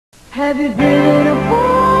Have you driven a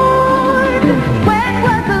Ford? When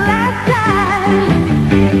was the last time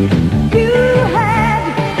you had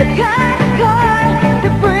the kind of car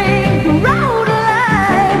that brings the road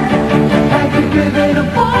alive? Have you driven a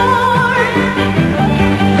Ford?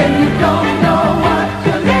 Then you don't know what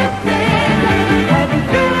you're missing. Have you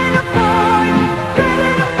driven a Ford?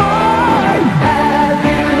 Driven a Ford? Have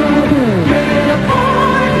you driven a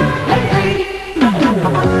Ford lately?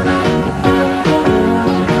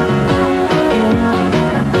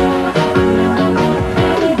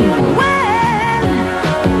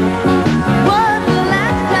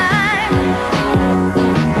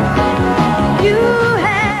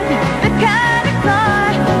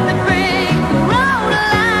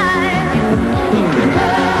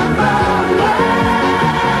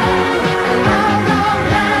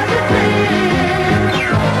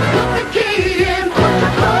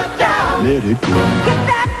 Let it go. Get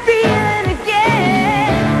that feeling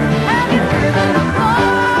again. Have you driven a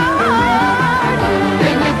Ford?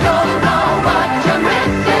 Then you don't know what you're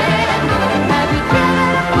missing. Have you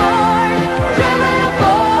driven a Ford? Driven a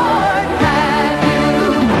Ford?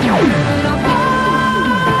 Have you driven a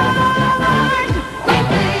Ford?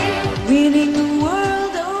 Winning the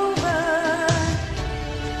world over,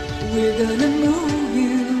 we're gonna move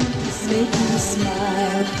you, make you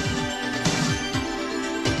smile.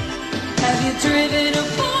 Have you driven a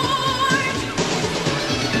Ford?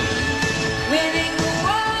 Winning the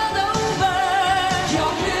world over.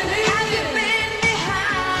 Have you been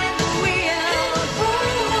behind the wheel?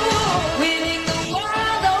 Winning the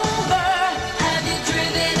world over. Have you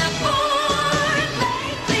driven a Ford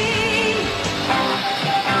lately?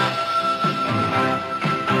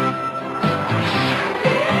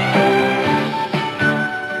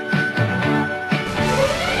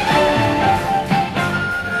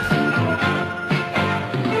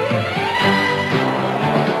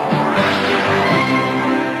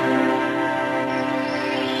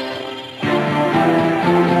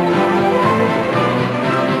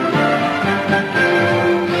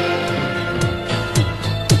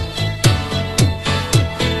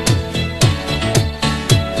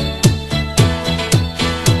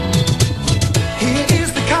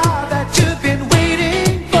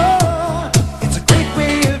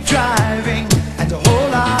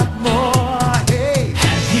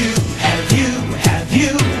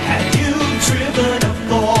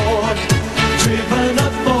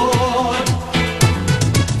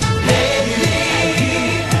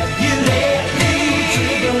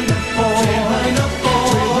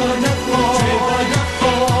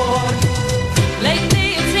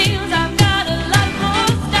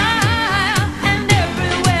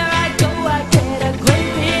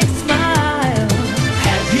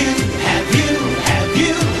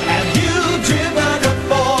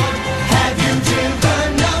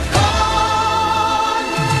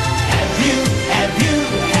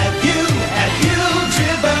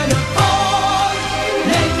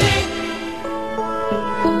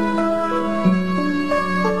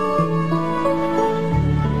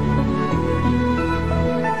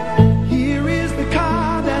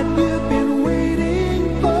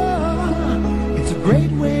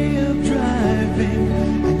 Great way of driving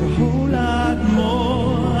and a whole lot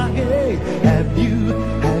more. Hey, have you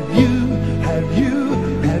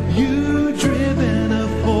driven a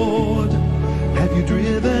Ford? Have you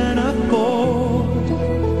driven a Ford?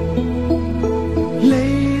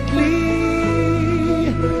 Lately,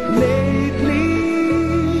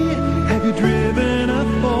 have you driven a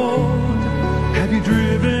Ford? Have you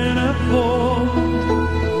driven a Ford?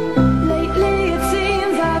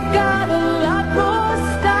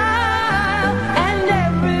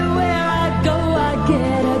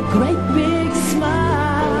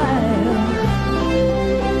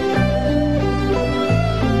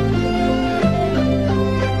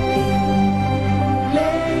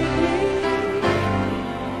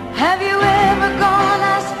 Have you ever gone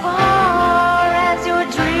as far as your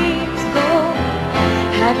dreams go?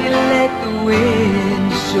 Have you let the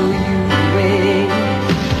wind show you the way?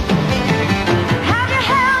 Have you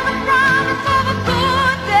held the promise of a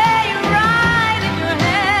good day right in your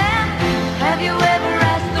hand? Have you ever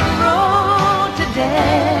asked the road to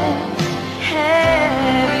dance?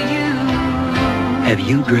 Have you Have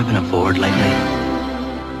you driven a Ford lately?